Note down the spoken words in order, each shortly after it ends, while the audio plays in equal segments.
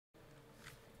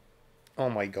Oh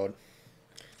my god.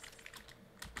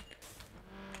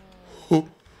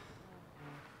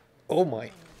 Oh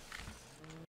my.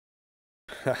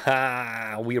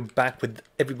 Haha, we are back with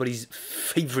everybody's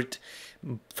favorite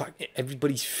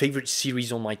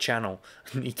series on my channel,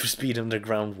 Need for Speed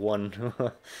Underground 1.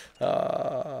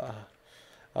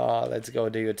 Let's go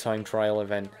do a time trial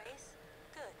event.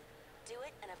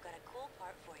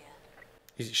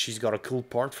 She's got a cool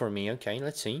part for me. Okay,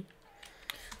 let's see.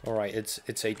 All right, it's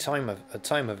a time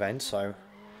event, so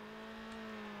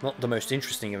not the most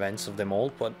interesting events of them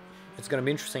all, but it's gonna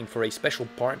be interesting for a special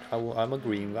part. I'm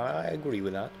agreeing. I agree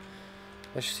with that.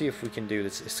 Let's see if we can do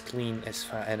this as clean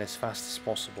and as fast as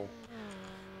possible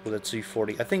with a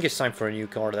 240. I think it's time for a new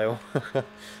car though. I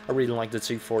really like the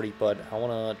 240, but I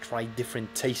want to try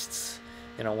different tastes,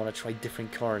 and I want to try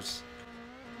different cars.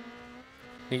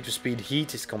 Need for Speed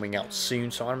Heat is coming out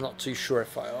soon, so I'm not too sure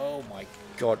if I... Oh my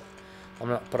god. I'm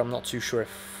not too sure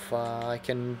if I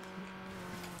can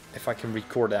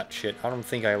record that shit. I don't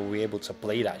think I will be able to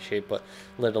play that shit, but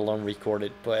let alone record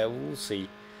it. But we'll see.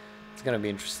 It's gonna be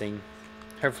interesting.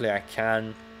 Hopefully I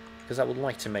can, because I would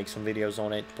like to make some videos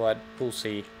on it, but we'll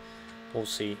see. We'll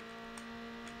see.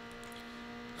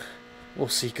 We'll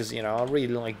see, because, you know, I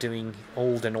really like doing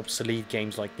old and obsolete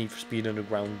games like Need for Speed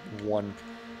Underground 1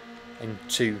 and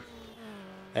 2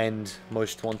 and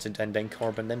Most Wanted, and then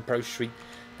Carbon, then Pro Street,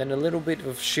 then a little bit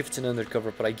of Shift and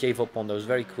Undercover, but I gave up on those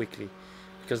very quickly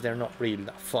because they're not really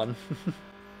that fun.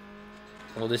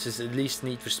 Well, this is at least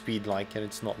Need for Speed like, and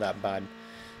it's not that bad.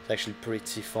 It's actually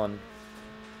pretty fun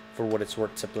for what it's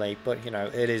worth to play, but you know,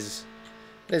 it is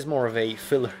more of a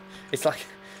filler. It's like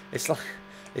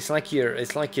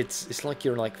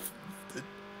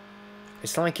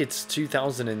it's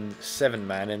 2007,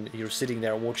 man, and you're sitting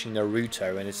there watching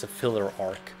Naruto, and it's a filler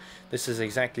arc. This is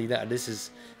exactly that. This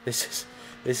is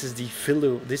the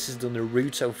filler. This is the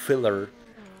Naruto filler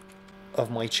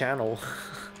of my channel.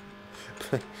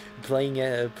 playing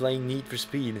Need for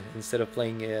Speed instead of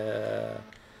playing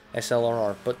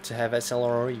SLRR. But to have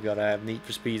SLRR, you gotta have Need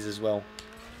for Speeds as well.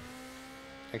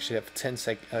 Actually, I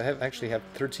have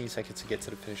 13 seconds to get to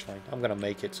the finish line. I'm gonna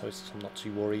make it, so I'm not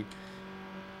too worried.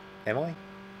 Am I?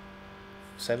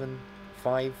 7,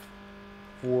 5,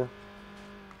 4.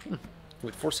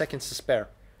 With 4 seconds to spare.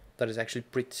 That is actually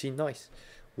pretty nice.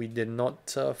 We did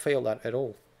not fail that at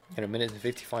all. In a minute and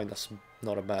 55, that's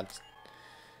not a bad.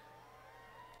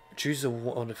 Choose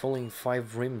on the following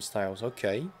 5 rim styles.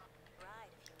 Okay.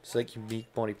 Select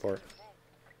unique body part.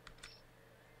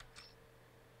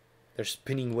 They're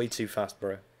spinning way too fast,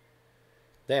 bro.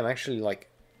 Damn, actually, like,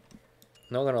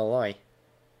 not gonna lie.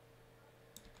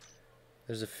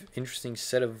 There's an interesting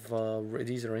set of,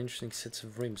 these are interesting sets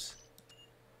of rims.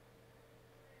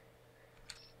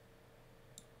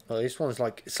 Oh, this one's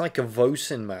like, it's like a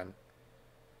VOSSEN, man.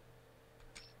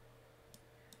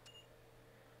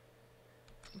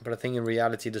 But I think in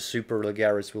reality the Super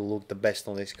Legaris will look the best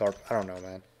on this car. I don't know,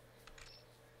 man.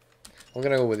 I'm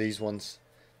gonna go with these ones.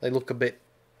 They look a bit,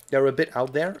 they're a bit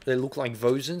out there. They look like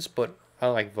VOSSENs, but I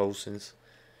like VOSSENs.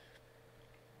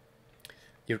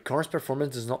 Your car's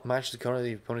performance does not match the car of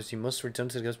the opponents. You must return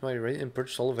to the customer rate and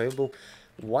purchase all available.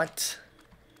 What?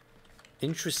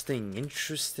 Interesting,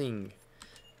 interesting.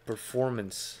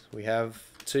 Performance. We have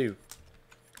 2.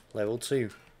 Level 2.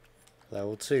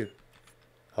 Level 2.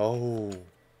 Oh,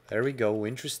 there we go.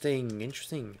 Interesting,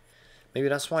 interesting. Maybe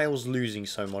that's why I was losing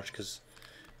so much, because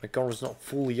my car was not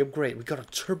fully upgraded. We got a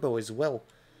turbo as well.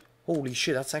 Holy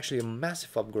shit, that's actually a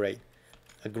massive upgrade.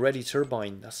 A GReddy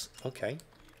turbine. That's okay.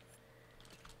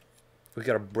 We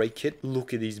got a brake kit.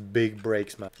 Look at these big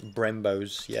brakes, man.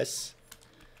 Brembos, yes.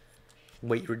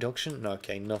 Weight reduction,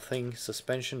 okay, nothing.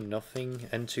 Suspension, nothing.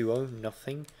 N2O,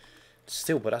 nothing.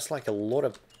 Still, but that's like a lot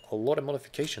of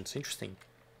modifications. Interesting.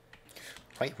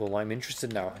 Right, well, I'm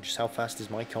interested now. Just how fast is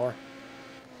my car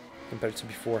compared to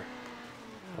before?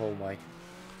 Oh my.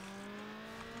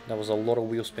 That was a lot of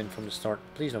wheel spin from the start.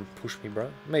 Please don't push me, bro.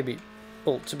 Maybe,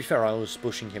 well, to be fair, I was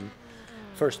pushing him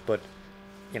first, but,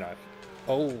 you know,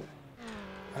 oh,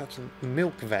 how can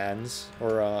milk vans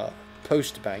or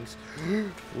post bags?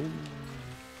 Ooh,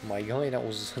 my guy, that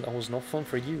was not fun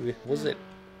for you, was it?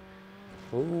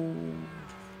 Oh,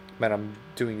 man, I'm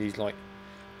doing these like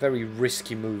very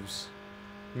risky moves.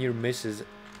 Near misses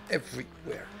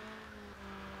everywhere.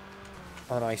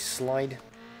 And I slide.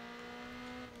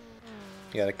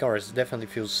 Yeah, the car definitely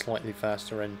feels slightly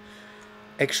faster and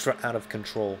extra out of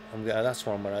control. That's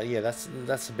what I'm gonna. Yeah, that's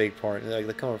a big part. Like,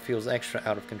 the car feels extra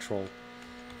out of control.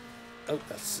 Oh,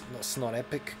 that's not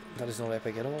epic. That is not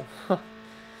epic at all.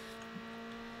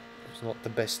 It's not the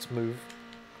best move.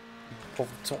 Off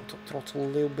the throttle a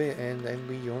little bit, and then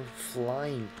we are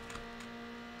flying.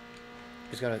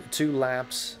 He's got 2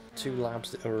 laps. 2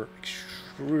 laps that are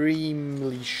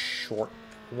extremely short.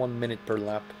 1 minute per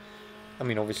lap. I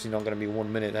mean, obviously not going to be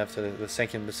 1 minute after the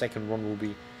second. The second run will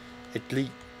be at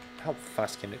least... How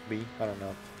fast can it be? I don't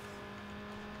know.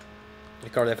 The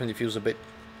car definitely feels a bit...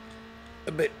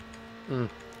 I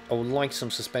would like some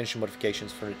suspension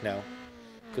modifications for it now.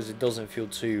 Because it doesn't feel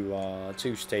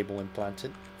too stable and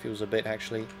planted. It feels a bit,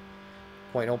 actually,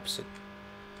 quite opposite.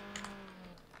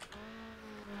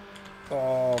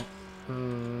 Oh...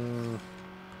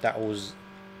 That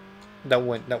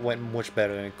went much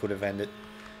better than it could have ended.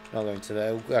 Not going to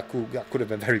that. That could have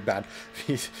been very bad.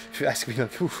 If you ask me,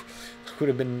 like, that could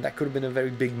have been a very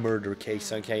big murder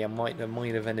case. Okay, I might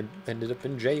have ended up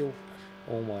in jail.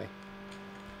 Oh my! I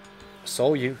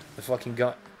saw you, the fucking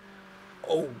guy.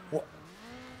 Oh what?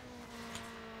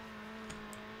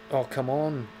 Oh come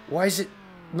on! Why is it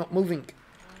not moving?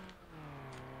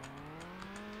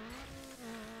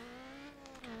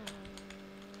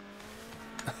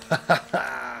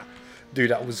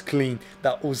 Dude, that was clean.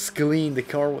 That was clean. The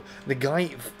guy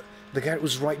that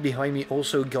was right behind me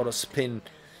also got a spin.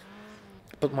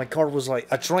 But my car was like,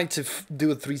 I tried to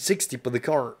do a 360, but the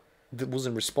car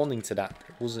wasn't responding to that.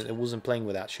 It wasn't playing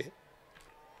with that shit.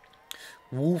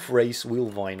 Wolf Race wheel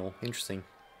vinyl. Interesting.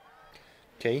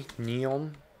 Okay,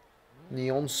 Neon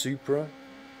Supra,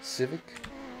 Civic.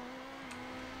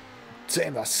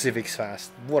 Damn, that Civic's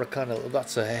fast. What a kind of...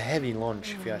 That's a heavy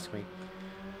launch, if you ask me.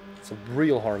 It's a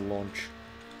real hard launch.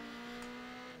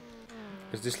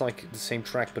 Is this like the same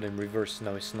track but in reverse?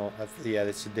 No, it's not. Yeah,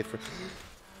 it's a different...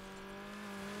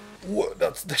 What?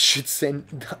 That shit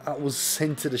that was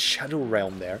sent to the shadow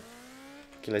realm there.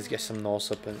 Okay, let's get some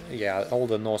NOS up. And yeah, all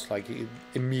the NOS, like,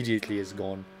 immediately is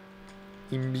gone.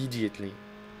 Immediately.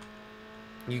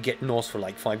 You get NOS for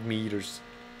like 5 meters.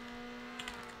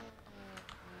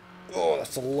 Oh,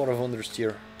 that's a lot of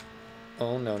understeer.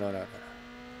 Oh, no.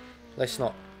 Let's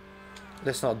not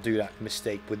do that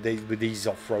mistake with these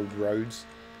off-road roads.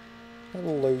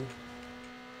 Hello.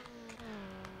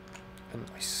 A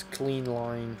nice clean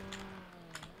line.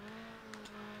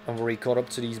 I've already caught up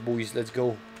to these boys. Let's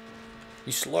go.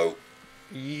 You slow.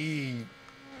 Yee.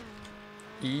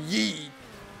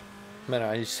 Man,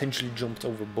 I essentially jumped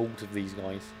over both of these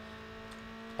guys.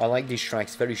 I like these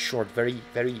tracks. Very short. Very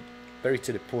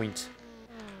to the point.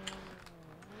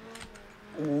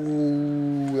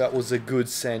 Ooh, that was a good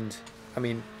send. I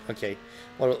mean, okay.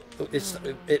 Well,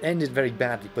 it ended very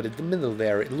badly, but in the middle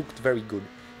there, it looked very good.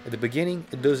 At the beginning,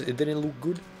 it didn't look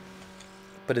good,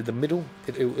 but at the middle,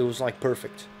 it was like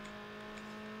perfect.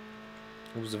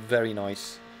 It was a very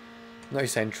nice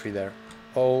entry there.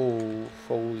 Oh,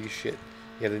 holy shit!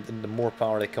 Yeah, the more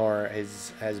power the car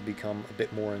has become a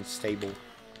bit more unstable.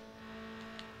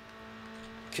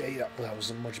 Okay, that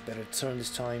was a much better turn this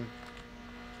time.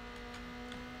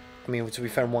 I mean, to be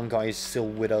fair, one guy is still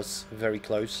with us, very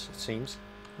close, it seems.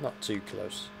 Not too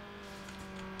close.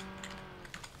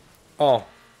 Oh.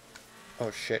 Oh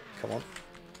shit, come on.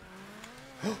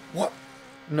 What?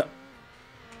 No.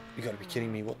 You gotta be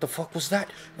kidding me. What the fuck was that?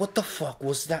 What the fuck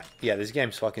was that? Yeah, this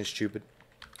game's fucking stupid.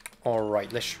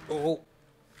 Alright, let's... Oh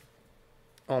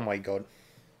my god.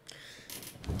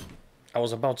 I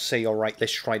was about to say, alright,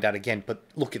 let's try that again, but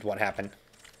look at what happened.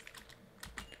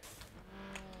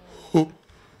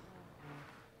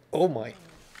 Oh my.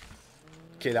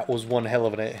 Okay, that was one hell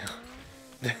of an...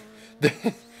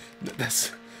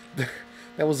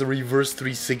 That was a reverse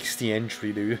 360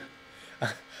 entry, dude.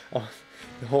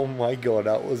 Oh my god,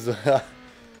 that was...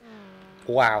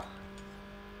 wow.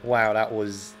 Wow, that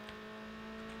was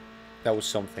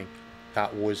something.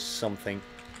 That was something.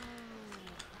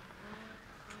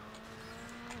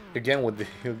 Again with the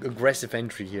aggressive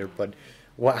entry here, but...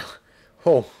 Wow.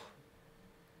 Oh.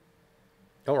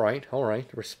 Alright.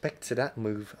 Respect to that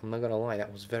move. I'm not gonna lie,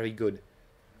 that was very good.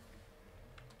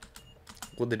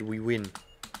 What did we win?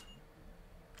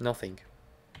 Nothing.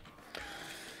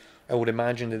 I would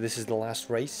imagine that this is the last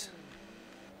race.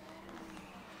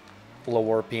 Low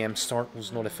RPM start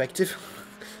was not effective.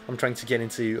 I'm trying to get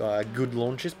into good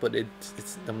launches, but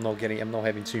I'm not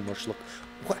having too much luck.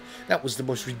 What? That was the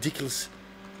most ridiculous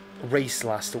race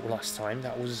last time.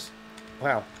 That was...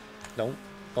 Wow. Don't.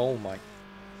 Oh my.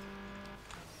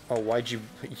 Oh, why'd you...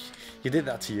 You did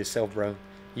that to yourself, bro.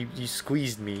 You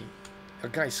squeezed me. A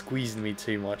guy squeezed me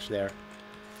too much there.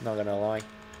 Not gonna lie.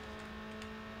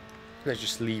 Let's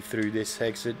just leave through this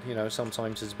exit. You know,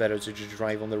 sometimes it's better to just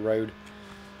drive on the road.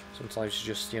 Sometimes it's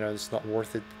just, you know, it's not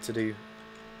worth it to do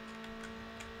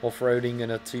off-roading in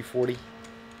a 240.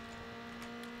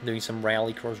 Doing some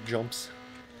rallycross jumps.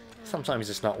 Sometimes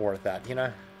it's not worth that, you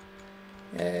know.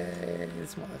 Yeah,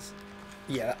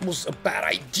 that was a bad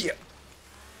idea.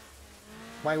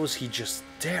 Why was he just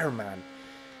there, man?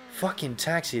 Fucking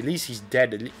taxi, at least he's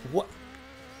dead. What?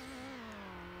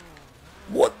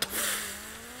 What the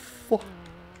fuck?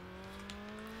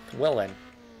 Well then.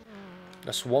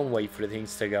 That's one way for the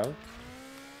things to go.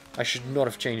 I should not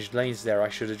have changed lanes there. I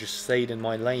should have just stayed in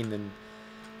my lane and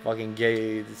fucking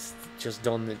just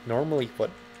done it normally, but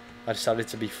I decided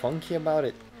to be funky about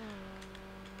it.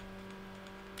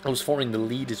 I was far in the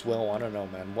lead as well. I don't know,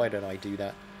 man. Why did I do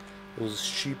that? It was a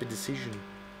stupid decision.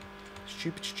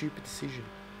 Stupid decision.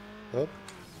 Oh.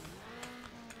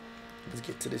 Let's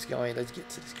get to this guy. Let's get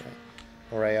to this guy.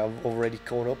 Alright, I've already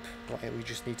caught up. Right, we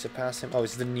just need to pass him. Oh,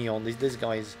 it's the neon. This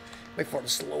guy is by far the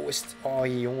slowest. Oh,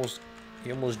 he almost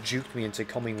juked me into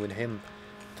coming with him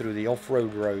through the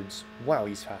off-road roads. Wow,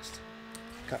 he's fast.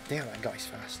 God damn, that guy's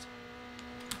fast.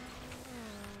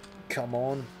 Come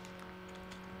on.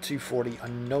 240. I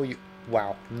know you.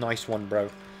 Wow, nice one, bro.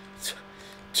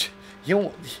 He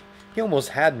almost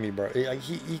had me, bro.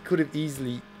 He could have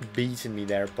easily beaten me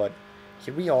there, but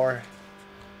here we are.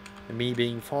 Me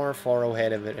being far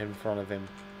ahead of it in front of him.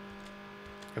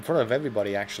 In front of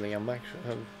everybody, actually. I'm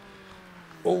actually...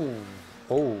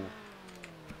 Oh.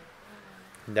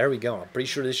 There we go. I'm pretty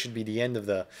sure this should be the end of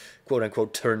the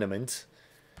quote-unquote tournament.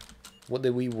 What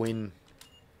did we win?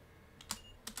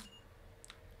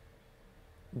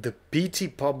 The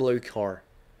PT Pablo car.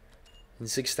 And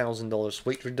 $6,000.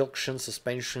 Weight reduction,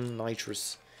 suspension,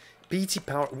 nitrous. PT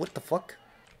power... What the fuck?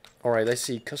 Alright, let's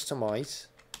see. Customize.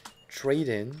 Trade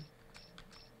in.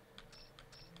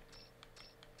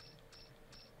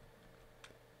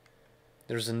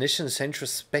 There's a Nissan Sentra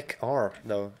Spec R,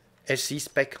 though. SC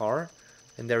Spec R.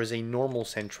 And there is a normal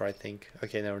Sentra, I think.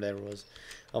 Okay, no, there it was.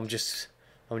 I'm just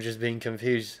being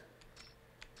confused.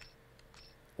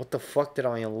 What the fuck did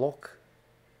I unlock?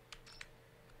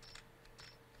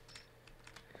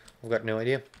 I've got no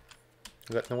idea.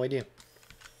 I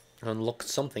unlocked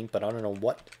something, but I don't know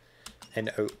what.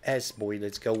 NOS, boy.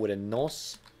 Let's go with a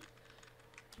NOS.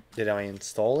 Did I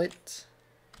install it?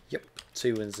 Yep.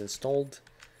 2 is installed.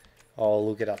 Oh,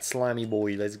 look at that slimy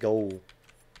boy. Let's go.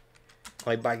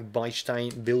 Eibach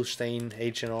Bilstein,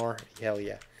 H&R. Hell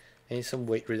yeah. And some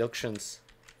weight reductions.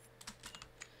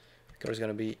 The car is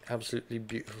going to be absolutely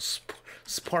beautiful.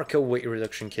 Sparko weight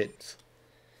reduction kit.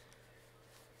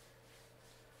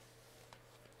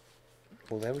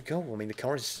 Well, there we go. I mean, the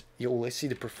car is... Yo, let's see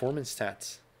the performance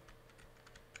stats.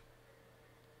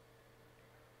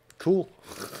 Cool.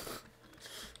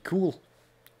 Cool.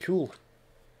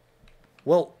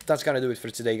 Well, that's gonna do it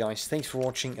for today, guys. Thanks for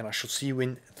watching, and I shall see you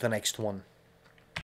in the next one.